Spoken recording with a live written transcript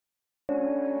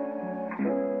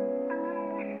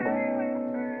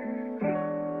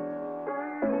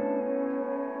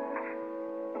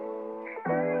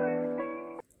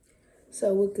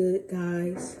So we're good,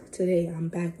 guys. Today I'm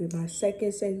back with my second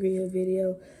sangria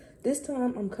video. This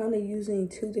time I'm kind of using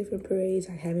two different purees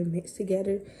I haven't mixed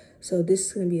together. So this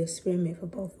is going to be an experiment for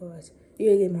both of us.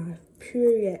 You're going to get my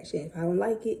pure reaction. If I don't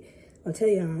like it, I'll tell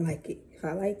you I don't like it. If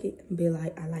I like it, I'll be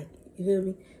like, I like it. You feel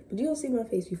me? But you don't see my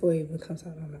face before it even comes out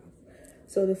of my mouth.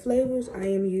 So the flavors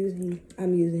I'm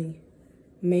using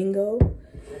mango,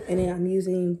 and then I'm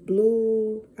using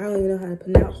blue. I don't even know how to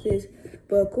pronounce this,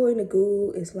 but according to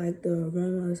Google, it's like the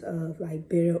aromas of like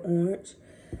bitter orange.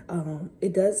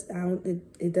 It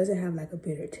doesn't have like a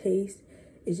bitter taste.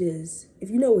 It's just, if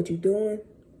you know what you're doing,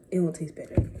 it won't taste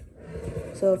better.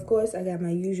 So of course I got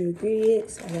my usual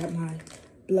ingredients. I got my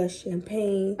blush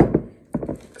champagne,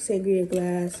 sangria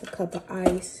glass, a cup of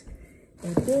ice,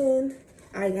 and then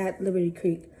I got Liberty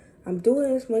Creek. I'm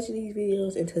doing as much of these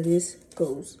videos until this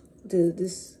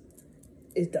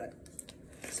is done.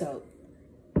 So,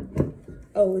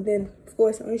 oh, and then of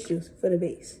course orange juice for the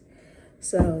base.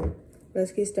 So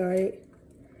let's get started.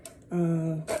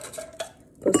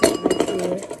 Put some ice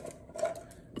here.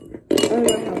 I'm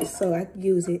in my house, so I can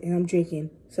use it, and I'm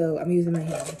drinking, so I'm using my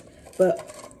hand. But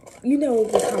you know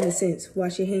the common sense.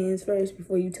 Wash your hands first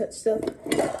before you touch stuff.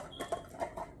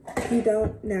 If you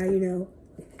don't, now you know.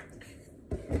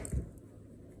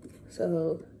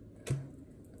 So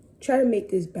try to make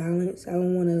this balance. I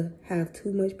don't want to have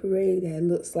too much puree that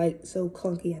looks like so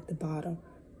clunky at the bottom.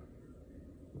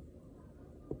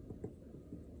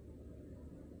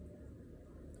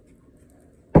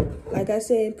 Like I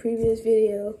said in previous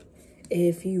video,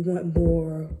 if you want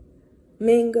more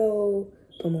mango,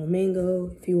 put more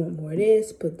mango. If you want more of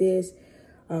this, put this.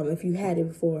 If you had it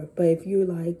before. But if you're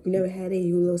like, you never had it,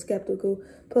 you're a little skeptical,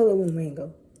 put a little more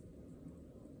mango.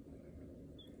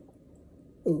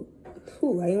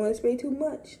 Ooh, I didn't want to spray too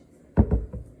much.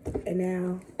 And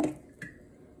now,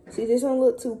 see, this don't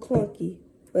look too clunky,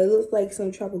 but it looks like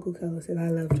some tropical colors, and I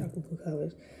love tropical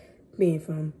colors. Being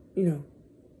from, you know,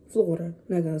 Florida,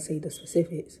 I'm not gonna say the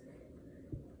specifics.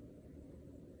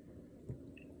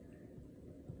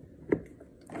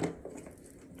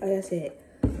 Like I said,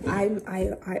 I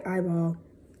eyeball.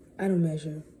 I don't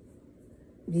measure.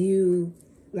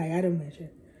 I don't measure.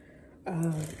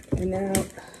 And now,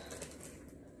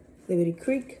 Liberty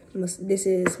Creek. This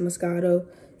is Moscato.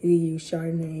 You can use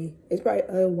Chardonnay. It's probably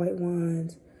other white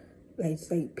wines,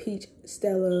 like peach,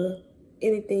 Stella,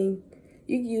 anything.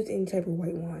 You can use any type of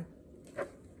white wine.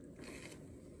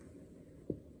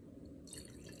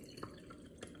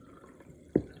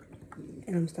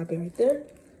 And I'm stopping right there.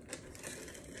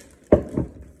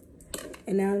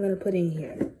 And now I'm gonna put in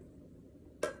here.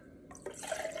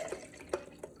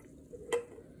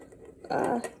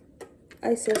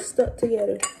 Ice is stuck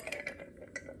together.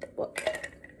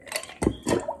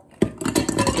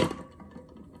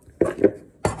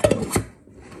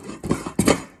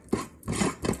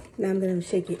 Now I'm gonna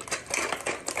shake it.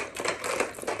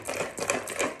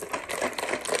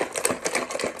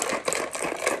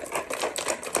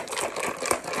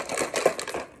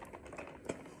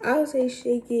 I would say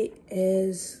shake it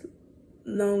as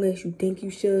long as you think you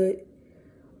should,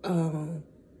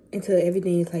 until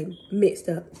everything is like mixed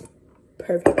up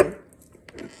perfectly.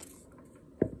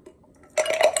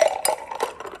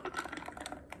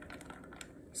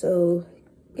 So,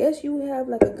 guess you would have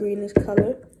like a greenish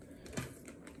color,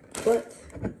 but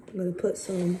I'm gonna put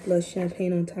some blush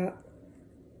champagne on top.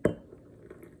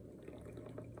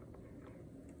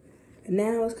 And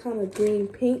now it's kind of green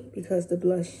pink because the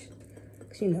blush,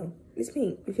 you know, it's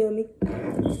pink, you feel me?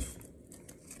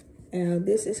 And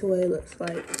this is what it looks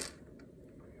like.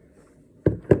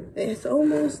 It's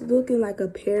almost looking like a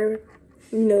pear,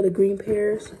 you know, the green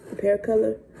pears, the pear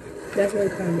color. That's what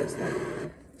it kind of looks like.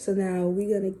 So now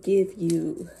we're gonna give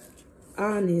you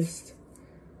honest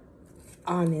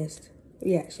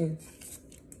reaction.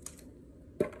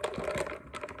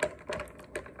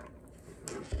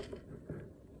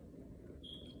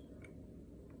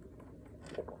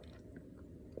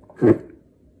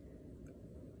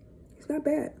 It's not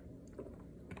bad.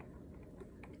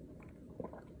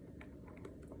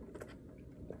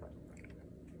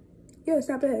 Yeah, it's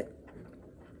not bad.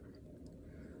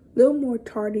 A little more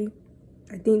tarty.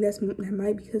 I think that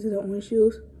might be because of the orange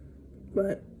juice,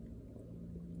 but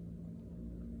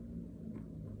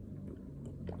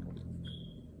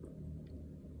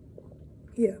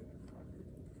yeah.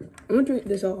 I'm gonna drink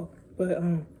this all, but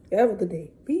have a good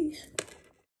day. Peace.